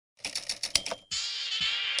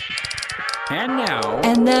And now.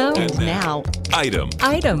 And now. And now. Item.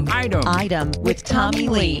 With Tommy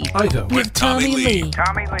Lee. Item with Tommy Lee.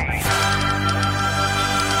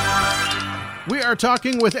 We are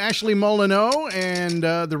talking with Ashley Molyneux, and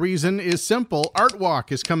the reason is simple. Art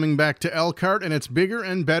Walk is coming back to Elkhart, and it's bigger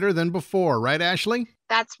and better than before. Right, Ashley?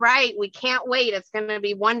 That's right. We can't wait. It's going to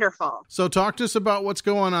be wonderful. So talk to us about what's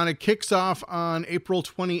going on. It kicks off on April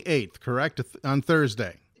 28th, correct? On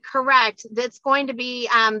Thursday. Correct. That's going to be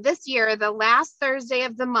this year, the last Thursday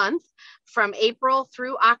of the month from April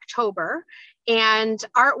through October. And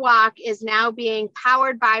Art Walk is now being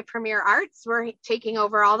powered by Premier Arts. We're taking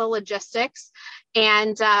over all the logistics.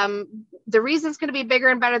 And the reason it's going to be bigger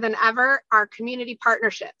and better than ever are community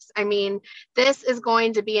partnerships. I mean, this is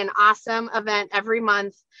going to be an awesome event every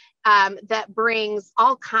month that brings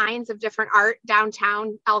all kinds of different art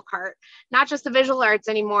downtown Elkhart, not just the visual arts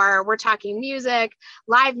anymore. We're talking music,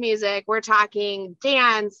 live music. We're talking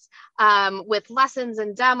dance with lessons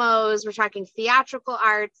and demos. We're talking theatrical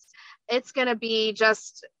arts. It's going to be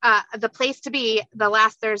just the place to be the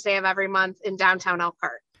last Thursday of every month in downtown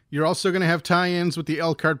Elkhart. You're also going to have tie-ins with the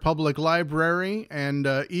Elkhart Public Library and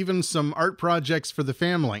even some art projects for the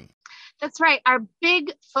family. That's right. Our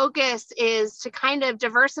big focus is to kind of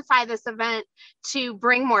diversify this event to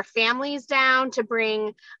bring more families down, to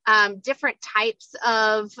bring different types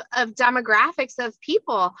of demographics of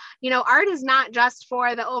people. You know, art is not just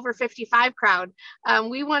for the over 55 crowd.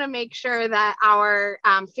 We want to make sure that our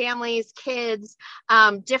families, kids,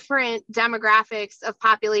 different demographics of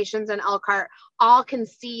populations in Elkhart all can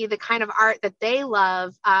see the kind of art that they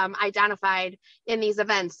love identified in these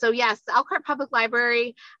events. So yes, the Elkhart Public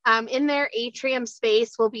Library in their atrium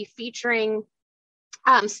space will be featuring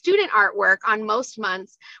student artwork on most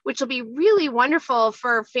months, which will be really wonderful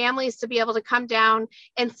for families to be able to come down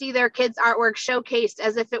and see their kids' artwork showcased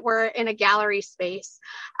as if it were in a gallery space.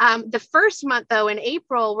 The first month, though, in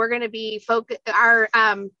April, we're going to be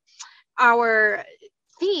our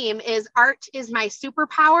theme is Art is My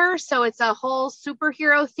Superpower. So it's a whole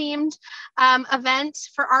superhero themed event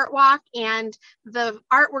for Art Walk. And the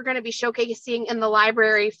art we're going to be showcasing in the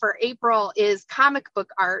library for April is comic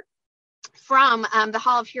book art from the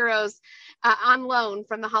Hall of Heroes, on loan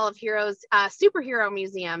from the Hall of Heroes Superhero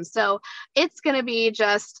Museum. So it's going to be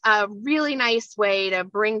just a really nice way to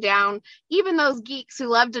bring down even those geeks who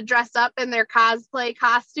love to dress up in their cosplay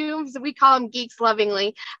costumes. We call them geeks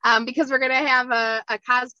lovingly because we're going to have a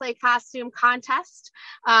cosplay costume contest,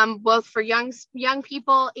 both for young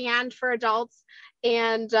people and for adults.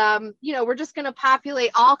 And, we're just going to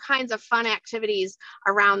populate all kinds of fun activities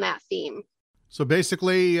around that theme. So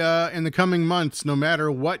basically, in the coming months, no matter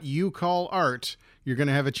what you call art, you're going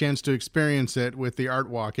to have a chance to experience it with the Art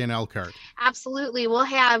Walk in Elkhart. Absolutely. We'll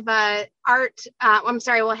have we'll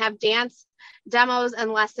have dance demos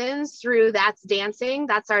and lessons through That's Dancing.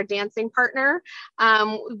 That's our dancing partner.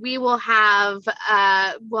 We will have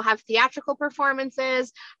theatrical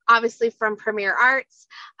performances, obviously from Premier Arts.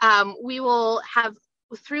 We will have,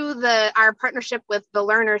 through our partnership with the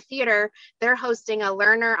Lerner Theater, they're hosting a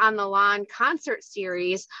Lerner on the Lawn concert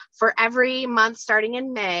series for every month starting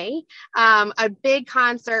in May. A big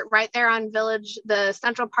concert right there on the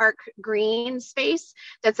Central Park Green space.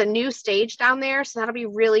 That's a new stage down there. So that'll be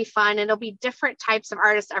really fun. It'll be different types of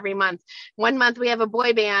artists every month. One month we have a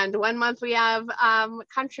boy band. One month we have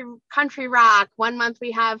country rock. One month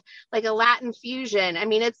we have like a Latin fusion. I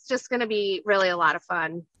mean, it's just going to be really a lot of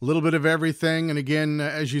fun. A little bit of everything. And again,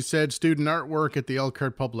 as you said, student artwork at the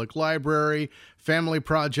Elkhart Public Library, family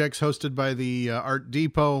projects hosted by the Art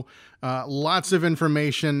Depot, lots of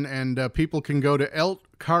information, and people can go to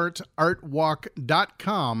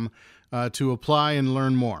elkhartartwalk.com to apply and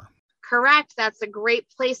learn more. Correct. That's a great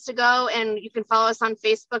place to go. And you can follow us on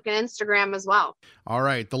Facebook and Instagram as well. All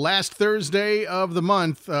right. The last Thursday of the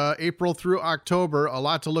month, April through October, a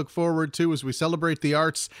lot to look forward to as we celebrate the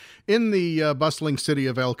arts in the bustling city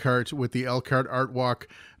of Elkhart with the Elkhart Art Walk.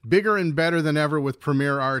 Bigger and better than ever with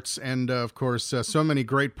Premier Arts and, of course, so many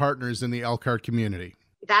great partners in the Elkhart community.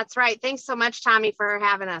 That's right. Thanks so much, Tommy, for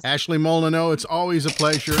having us. Ashley Molyneux, it's always a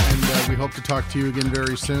pleasure, and we hope to talk to you again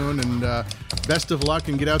very soon. And best of luck,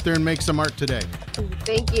 and get out there and make some art today.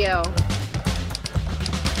 Thank you.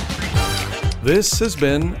 This has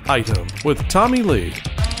been Item with Tommy Lee.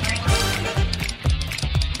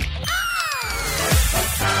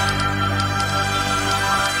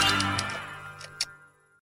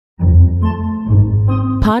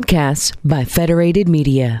 Podcasts by Federated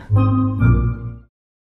Media.